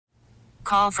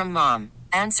Call from mom.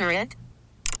 Answer it.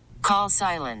 Call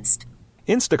silenced.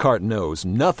 Instacart knows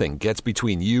nothing gets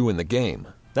between you and the game.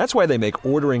 That's why they make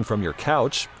ordering from your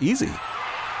couch easy.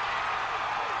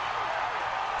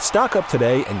 Stock up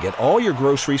today and get all your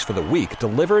groceries for the week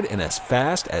delivered in as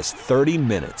fast as 30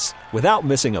 minutes without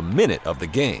missing a minute of the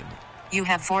game. You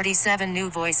have 47 new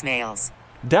voicemails.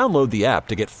 Download the app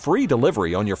to get free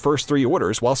delivery on your first 3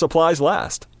 orders while supplies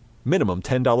last. Minimum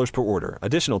 $10 per order.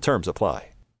 Additional terms apply.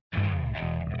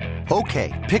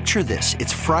 Okay, picture this.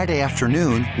 It's Friday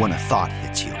afternoon when a thought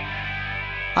hits you.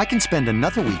 I can spend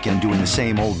another weekend doing the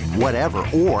same old whatever,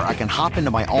 or I can hop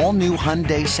into my all-new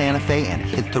Hyundai Santa Fe and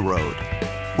hit the road.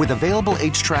 With available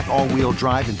H-Track all-wheel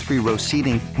drive and 3-row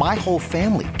seating, my whole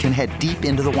family can head deep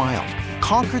into the wild.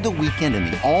 Conquer the weekend in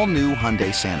the all-new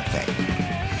Hyundai Santa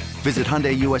Fe. Visit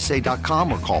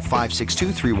HyundaiUSA.com or call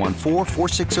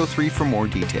 562-314-4603 for more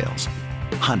details.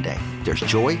 Hyundai, there's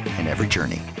joy in every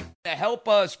journey. To help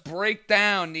us break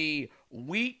down the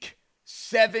Week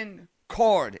 7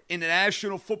 card in the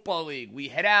National Football League, we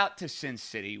head out to Sin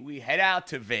City. We head out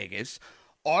to Vegas.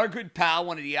 Our good pal,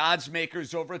 one of the odds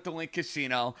makers over at the Link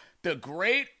Casino, the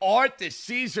great Art the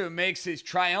Caesar, makes his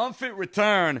triumphant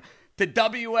return to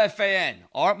WFAN.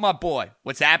 Art, my boy,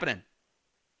 what's happening?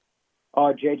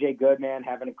 Oh, JJ, good, man.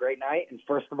 Having a great night. And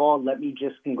first of all, let me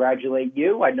just congratulate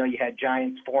you. I know you had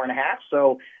Giants 4.5,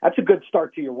 so that's a good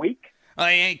start to your week.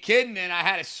 I ain't kidding, and I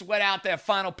had to sweat out that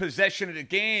final possession of the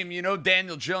game. You know,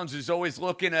 Daniel Jones is always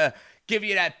looking to give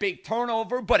you that big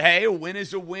turnover, but hey, a win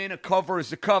is a win, a cover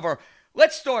is a cover.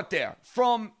 Let's start there.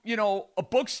 From, a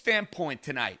book standpoint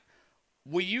tonight,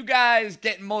 were you guys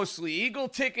getting mostly Eagle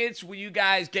tickets? Were you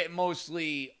guys getting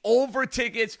mostly over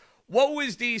tickets? What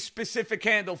was the specific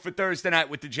handle for Thursday night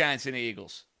with the Giants and the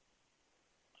Eagles?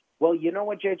 Well, you know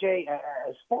what, JJ?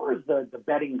 As far as the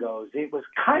betting goes, it was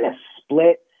kind of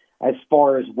split as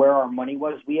far as where our money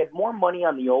was. We had more money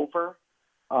on the over.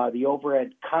 The over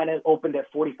had kind of opened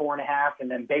at 44.5 and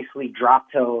then basically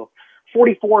dropped to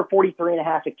 44,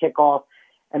 43.5 at kickoff.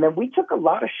 And then we took a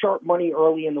lot of sharp money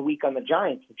early in the week on the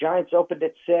Giants. The Giants opened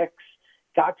at 6,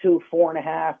 got to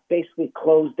 4.5, basically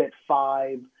closed at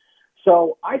 5.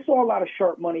 So I saw a lot of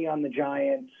sharp money on the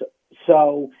Giants.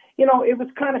 So, it was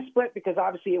kind of split because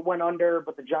obviously it went under,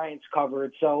 but the Giants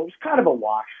covered. So it was kind of a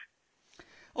wash.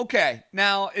 Okay.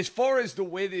 Now, as far as the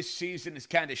way this season has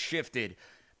kind of shifted,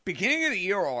 beginning of the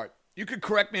year, Art, you could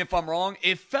correct me if I'm wrong,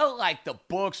 it felt like the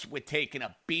books were taking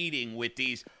a beating with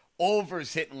these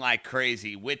overs hitting like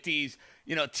crazy, with these,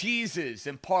 teases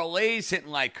and parlays hitting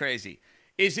like crazy.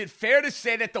 Is it fair to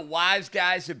say that the wise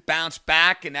guys have bounced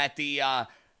back and that the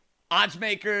odds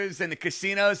makers and the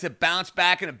casinos have bounced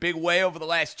back in a big way over the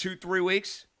last 2-3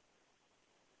 weeks?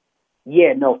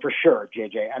 Yeah, no, for sure,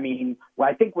 JJ. I mean,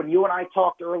 I think when you and I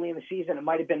talked early in the season, it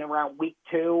might have been around week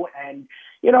 2. And,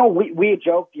 we had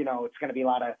joked, it's going to be a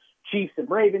lot of Chiefs and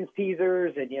Ravens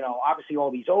teasers. And, obviously all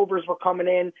these overs were coming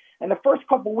in. And the first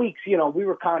couple weeks, we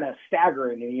were kind of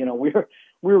staggering. And, we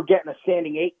were getting a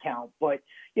standing 8 count. But,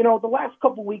 the last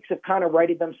couple weeks have kind of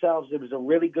righted themselves. It was a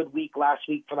really good week last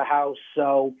week for the house.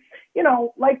 So,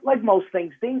 like most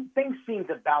things seem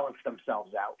to balance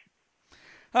themselves out.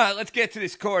 All right, let's get to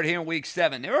this card here in Week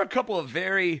 7. There are a couple of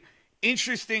very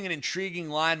interesting and intriguing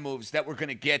line moves that we're going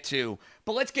to get to.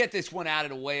 But let's get this one out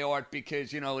of the way, Art,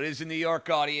 because, it is a New York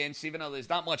audience, even though there's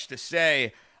not much to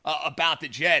say about the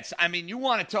Jets. I mean, you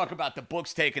want to talk about the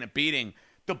books taking a beating.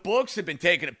 The books have been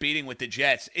taking a beating with the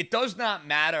Jets. It does not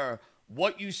matter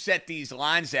what you set these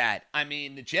lines at. I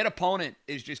mean, the Jet opponent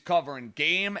is just covering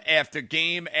game after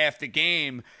game after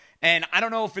game. And I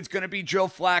don't know if it's going to be Joe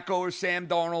Flacco or Sam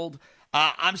Darnold.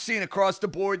 I'm seeing across the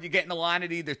board, you're getting a line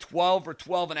at either 12 or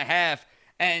 12.5.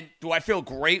 And do I feel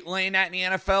great laying that in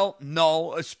the NFL?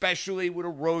 No, especially with a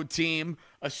road team,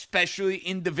 especially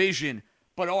in division.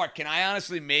 But, Art, can I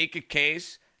honestly make a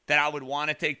case that I would want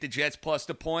to take the Jets plus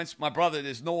the points? My brother,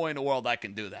 there's no way in the world I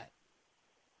can do that.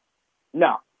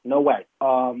 No way.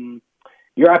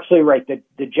 You're absolutely right.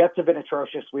 The Jets have been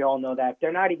atrocious. We all know that.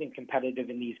 They're not even competitive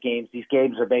in these games. These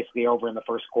games are basically over in the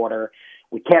first quarter.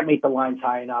 We can't make the lines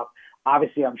high enough.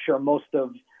 Obviously, I'm sure most of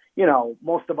us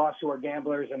who are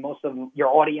gamblers and most of your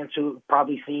audience who have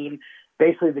probably seen,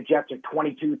 basically the Jets are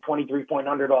 22, 23-point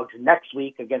underdogs next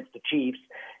week against the Chiefs.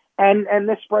 And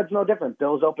this spread's no different.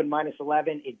 Bills open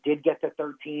 -11. It did get to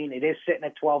 13. It is sitting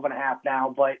at 12.5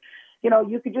 now. But,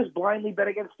 you could just blindly bet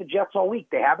against the Jets all week.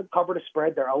 They haven't covered a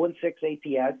spread. They're 0-6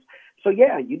 ATS. So,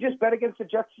 yeah, you just bet against the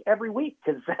Jets every week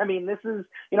because, this is,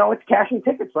 it's cashing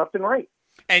tickets left and right.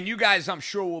 And you guys, I'm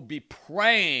sure, will be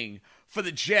praying for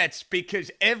the Jets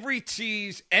because every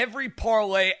tease, every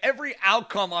parlay, every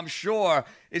outcome, I'm sure,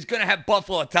 is going to have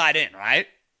Buffalo tied in, right?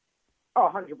 Oh,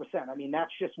 100%. I mean,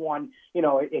 that's just one,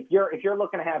 if you're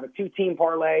looking to have a 2-team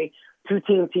parlay,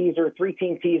 2-team teaser,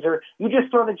 3-team teaser, you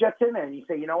just throw the Jets in there and you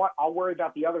say, you know what, I'll worry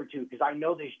about the other two because I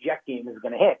know this Jet game is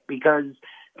going to hit because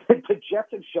the Jets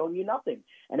have shown you nothing.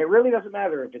 And it really doesn't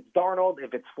matter if it's Darnold,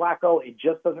 if it's Flacco, it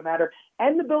just doesn't matter.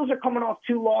 And the Bills are coming off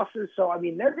 2 losses, so, I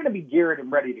mean, they're going to be geared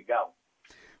and ready to go.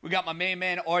 We got my main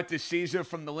man, Arthur Caesar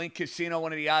from the Link Casino,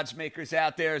 one of the odds makers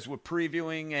out there as we're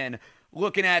previewing and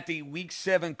looking at the Week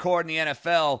 7 card in the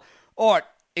NFL. Art,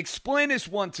 explain this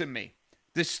one to me.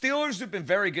 The Steelers have been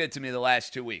very good to me the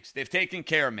last 2 weeks. They've taken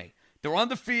care of me. They're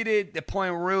undefeated. They're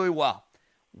playing really well.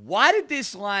 Why did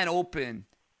this line open?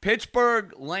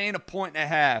 Pittsburgh laying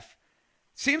 1.5.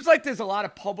 Seems like there's a lot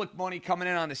of public money coming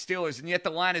in on the Steelers, and yet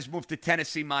the line has moved to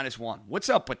Tennessee -1. What's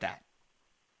up with that?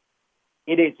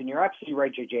 It is, and you're absolutely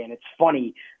right, JJ, and it's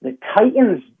funny. The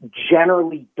Titans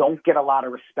generally don't get a lot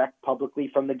of respect publicly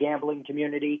from the gambling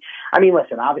community. I mean,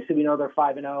 listen, obviously we know they're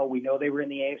 5-0. We know they were in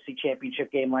the AFC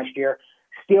Championship game last year.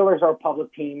 Steelers are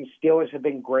public teams. Steelers have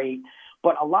been great,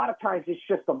 but a lot of times it's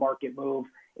just a market move.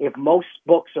 If most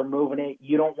books are moving it,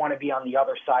 you don't want to be on the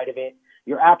other side of it.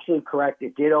 You're absolutely correct.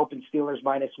 It did open Steelers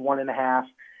 -1.5.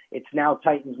 It's now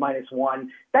Titans -1.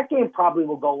 That game probably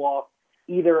will go off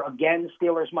either again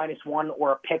Steelers -1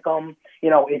 or a pick 'em.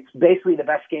 It's basically the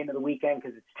best game of the weekend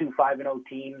because it's 2 5-0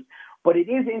 teams. But it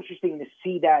is interesting to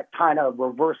see that kind of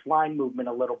reverse line movement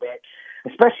a little bit,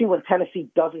 especially when Tennessee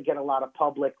doesn't get a lot of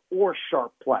public or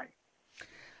sharp play.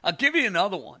 I'll give you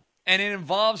another one, and it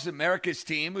involves America's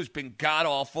team, who's been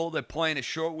god-awful. They're playing a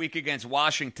short week against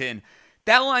Washington.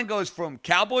 That line goes from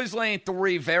Cowboys laying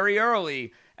 3 very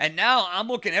early, and now I'm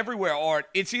looking everywhere, Art.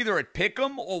 It's either at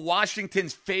Pick'em or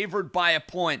Washington's favored by a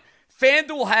point.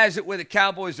 FanDuel has it where the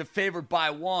Cowboys are favored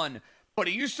by 1. But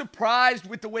are you surprised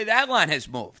with the way that line has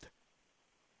moved?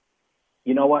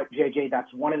 You know what, JJ?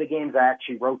 That's one of the games I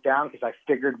actually wrote down because I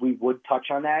figured we would touch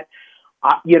on that.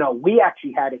 We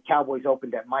actually had it Cowboys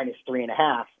opened at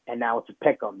 -3.5, and now it's a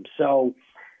pick'em. So,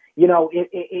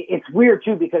 it's weird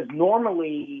too because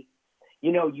normally,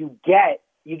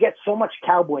 you get so much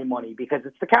Cowboy money because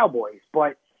it's the Cowboys.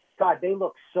 But God, they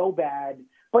look so bad.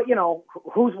 But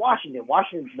who's Washington?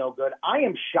 Washington's no good. I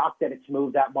am shocked that it's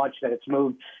moved that much. That it's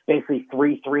moved basically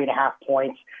 3.5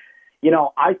 points.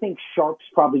 I think Sharps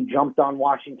probably jumped on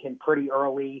Washington pretty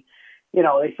early.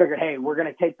 They figured, hey, we're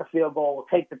going to take the field goal. We'll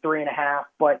take the 3.5.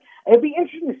 But it'd be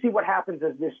interesting to see what happens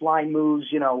as this line moves,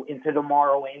 into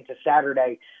tomorrow, into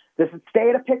Saturday. Does it stay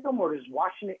at a pick'em, or does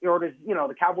Washington, or does,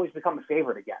 the Cowboys become a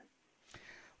favorite again?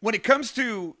 When it comes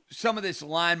to some of this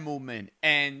line movement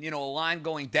and, a line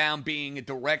going down being a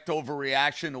direct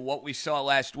overreaction to what we saw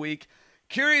last week,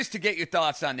 curious to get your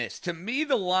thoughts on this. To me,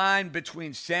 the line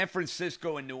between San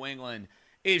Francisco and New England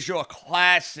is your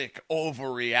classic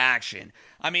overreaction.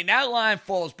 I mean, that line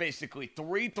falls basically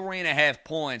 3.5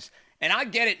 points. And I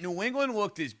get it, New England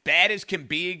looked as bad as can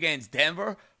be against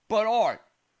Denver. But, Art,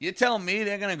 you're telling me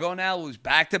they're going to go now lose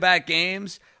back-to-back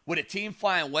games with a team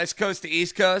flying West Coast to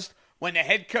East Coast when the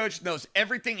head coach knows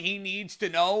everything he needs to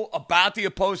know about the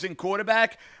opposing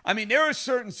quarterback? I mean, there are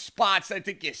certain spots I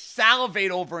think you salivate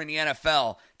over in the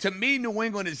NFL. To me, New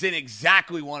England is in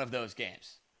exactly one of those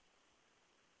games.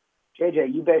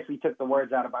 JJ, you basically took the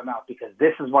words out of my mouth because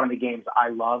this is one of the games I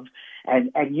love.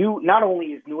 And you, not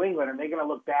only is New England, are they going to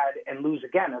look bad and lose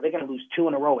again? Are they going to lose 2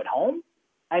 in a row at home?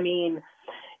 I mean,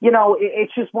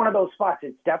 it's just one of those spots.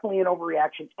 It's definitely an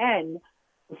overreaction. And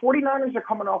the 49ers are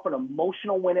coming off an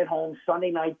emotional win at home,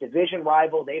 Sunday night, division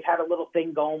rival. They've had a little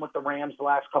thing going with the Rams the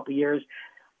last couple of years.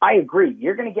 I agree.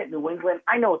 You're going to get New England.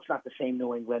 I know it's not the same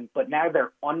New England, but now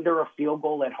they're under a field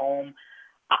goal at home.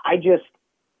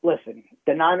 Listen,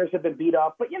 the Niners have been beat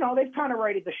up, but, they've kind of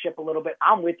righted the ship a little bit.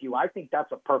 I'm with you. I think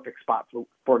that's a perfect spot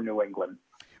for New England.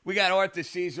 We got Arthur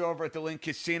Caesar over at the Link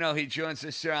Casino. He joins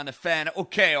us here on the Fan.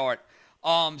 Okay, Art.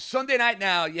 Sunday night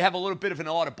now, you have a little bit of an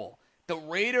audible. The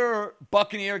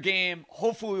Raider-Buccaneer game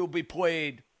hopefully will be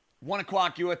played 1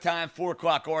 o'clock your time, 4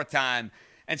 o'clock our time.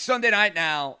 And Sunday night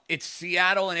now, it's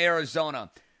Seattle and Arizona.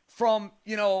 From,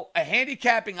 a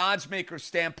handicapping odds maker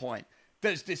standpoint,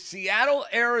 does the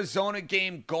Seattle-Arizona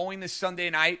game going this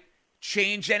Sunday night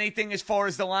change anything as far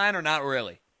as the line or not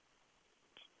really?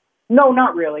 No,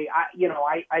 not really.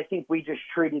 I think we just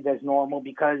treat it as normal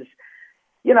because,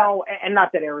 and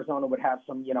not that Arizona would have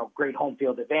some, great home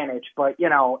field advantage, but,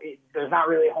 there's not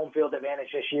really a home field advantage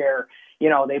this year.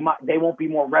 They won't be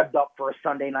more revved up for a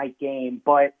Sunday night game,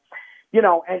 but,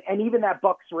 and even that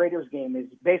Bucs-Raiders game is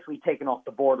basically taken off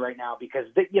the board right now because,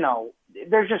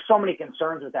 there's just so many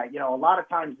concerns with that. A lot of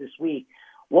times this week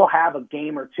we'll have a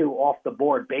game or two off the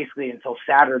board basically until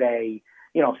Saturday,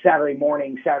 Saturday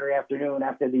morning, Saturday afternoon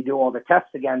after they do all the tests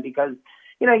again, because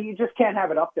you just can't have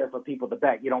it up there for people to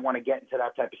bet. You don't want to get into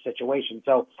that type of situation.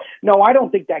 So, no, I don't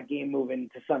think that game moving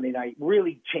to Sunday night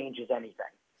really changes anything.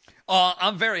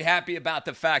 I'm very happy about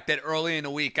the fact that early in the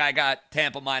week I got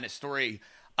Tampa -3.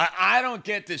 I don't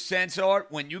get the sense, Art,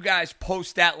 when you guys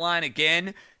post that line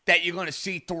again, that you're going to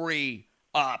see 3,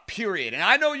 period. And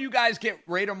I know you guys get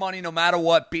Raider money no matter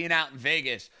what, being out in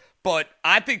Vegas. But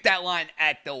I think that line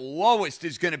at the lowest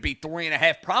is going to be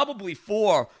 3.5, probably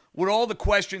 4, with all the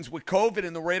questions with COVID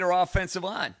and the Raider offensive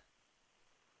line.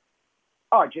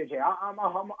 Oh, JJ, I'm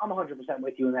 100%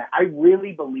 with you in that. I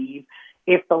really believe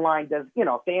if the line does,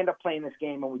 if they end up playing this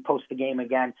game and we post the game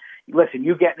again, listen,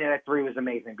 you getting it at 3 was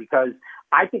amazing, because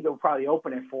I think it will probably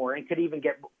open at 4 and could even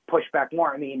get pushed back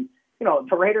more. I mean,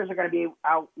 the Raiders are going to be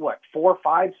out, 4 or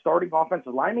 5 starting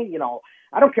offensive linemen.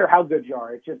 I don't care how good you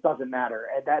are. It just doesn't matter.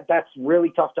 That's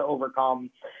really tough to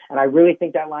overcome. And I really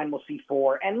think that line will see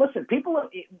 4. And listen, people,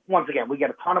 once again, we get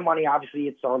a ton of money. Obviously,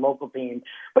 it's our local team.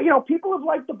 But, people have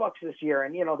liked the Bucs this year.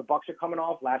 And, the Bucs are coming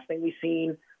off. Last thing we've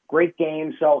seen, great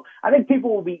game. So I think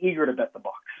people will be eager to bet the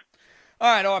Bucs.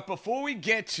 All right, Art, before we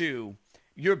get to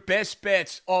your best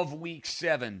bets of Week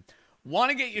 7,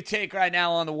 want to get your take right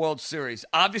now on the World Series.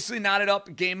 Obviously knotted up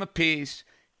a game apiece.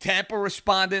 Tampa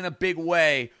responded in a big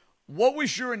way. What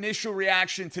was your initial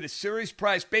reaction to the series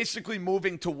price basically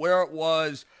moving to where it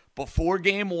was before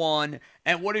Game 1?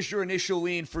 And what is your initial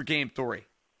lean for Game 3?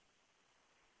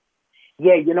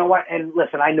 Yeah, you know what? And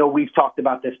listen, I know we've talked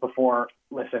about this before.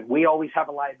 Listen, we always have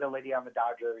a liability on the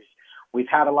Dodgers. We've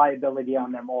had a liability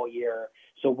on them all year.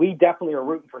 So we definitely are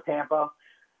rooting for Tampa.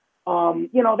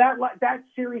 That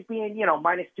series being,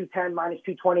 -210,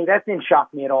 -220, that didn't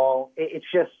shock me at all. It's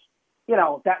just,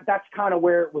 that's kind of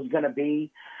where it was going to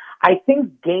be. I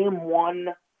think Game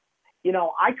 1,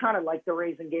 I kind of like the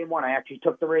Rays in Game 1. I actually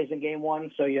took the Rays in Game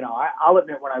 1. So, I'll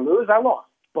admit when I lose, I lost.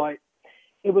 But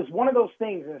it was one of those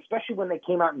things, and especially when they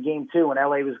came out in Game 2 and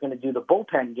LA was going to do the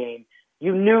bullpen game,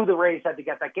 you knew the Rays had to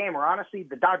get that game, or honestly,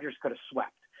 the Dodgers could have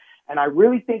swept. And I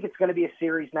really think it's going to be a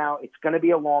series now. It's going to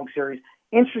be a long series.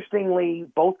 Interestingly,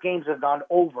 both games have gone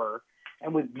over.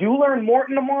 And with Buehler and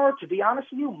Morton tomorrow, to be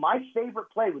honest with you, my favorite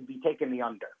play would be taking the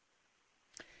under.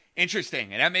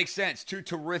 Interesting, and that makes sense. 2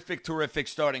 terrific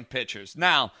starting pitchers.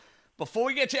 Now, before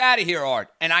we get you out of here, Art,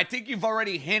 and I think you've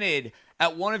already hinted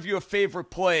at one of your favorite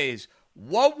plays,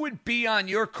 what would be on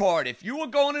your card if you were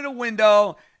going to the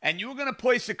window and you were going to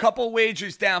place a couple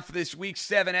wagers down for this Week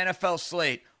 7 NFL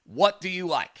slate? What do you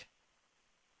like?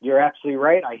 You're absolutely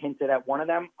right. I hinted at one of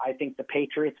them. I think the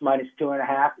Patriots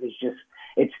 -2.5 is just,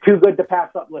 it's too good to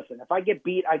pass up. Listen, if I get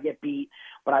beat, I get beat.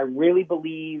 But I really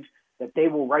believe that they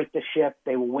will right the ship.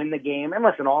 They will win the game. And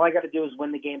listen, all I got to do is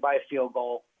win the game by a field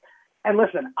goal. And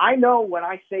listen, I know when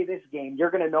I say this game,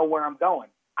 you're going to know where I'm going.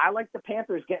 I like the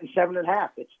Panthers getting 7.5.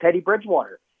 It's Teddy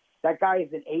Bridgewater. That guy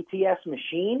is an ATS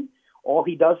machine. All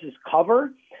he does is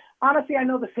cover. Honestly, I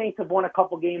know the Saints have won a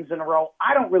couple games in a row.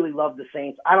 I don't really love the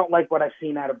Saints. I don't like what I've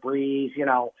seen out of Breeze.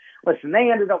 Listen, they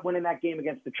ended up winning that game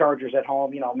against the Chargers at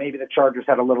home. Maybe the Chargers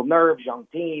had a little nerves, young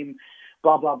team,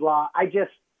 blah, blah, blah.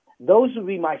 Those would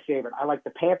be my favorite. I like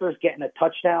the Panthers getting a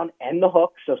touchdown and the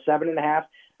hook, so 7.5.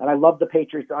 And I love the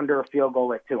Patriots under a field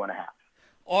goal at 2.5.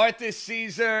 Arthur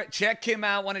Caesar, check him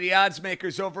out, one of the odds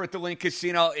makers over at the Link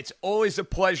Casino. It's always a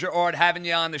pleasure, Art, having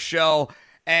you on the show.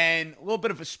 And a little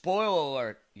bit of a spoiler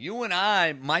alert, you and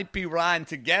I might be riding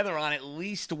together on at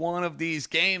least one of these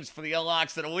games for the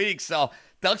Unlocks of the Week. So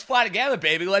let's fly together,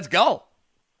 baby. Let's go.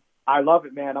 I love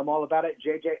it, man. I'm all about it.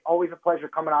 JJ, always a pleasure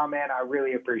coming on, man. I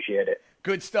really appreciate it.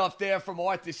 Good stuff there from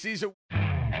Arthur Caesar.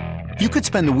 You could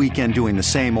spend the weekend doing the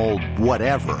same old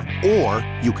whatever, or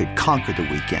you could conquer the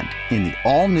weekend in the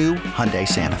all-new Hyundai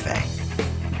Santa Fe.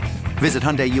 Visit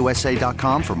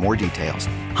HyundaiUSA.com for more details.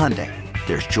 Hyundai,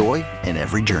 there's joy in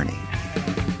every journey.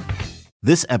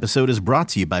 This episode is brought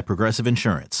to you by Progressive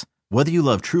Insurance. Whether you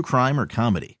love true crime or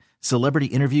comedy, celebrity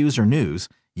interviews or news,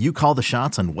 you call the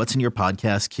shots on what's in your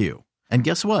podcast queue. And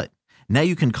guess what? Now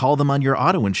you can call them on your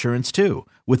auto insurance too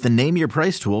with the Name Your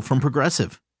Price tool from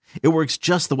Progressive. It works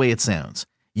just the way it sounds.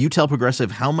 You tell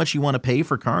Progressive how much you want to pay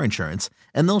for car insurance,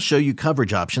 and they'll show you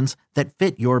coverage options that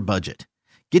fit your budget.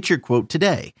 Get your quote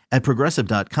today at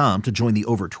Progressive.com to join the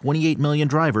over 28 million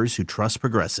drivers who trust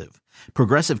Progressive.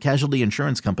 Progressive Casualty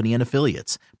Insurance Company and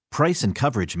Affiliates. Price and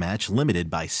coverage match limited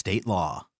by state law.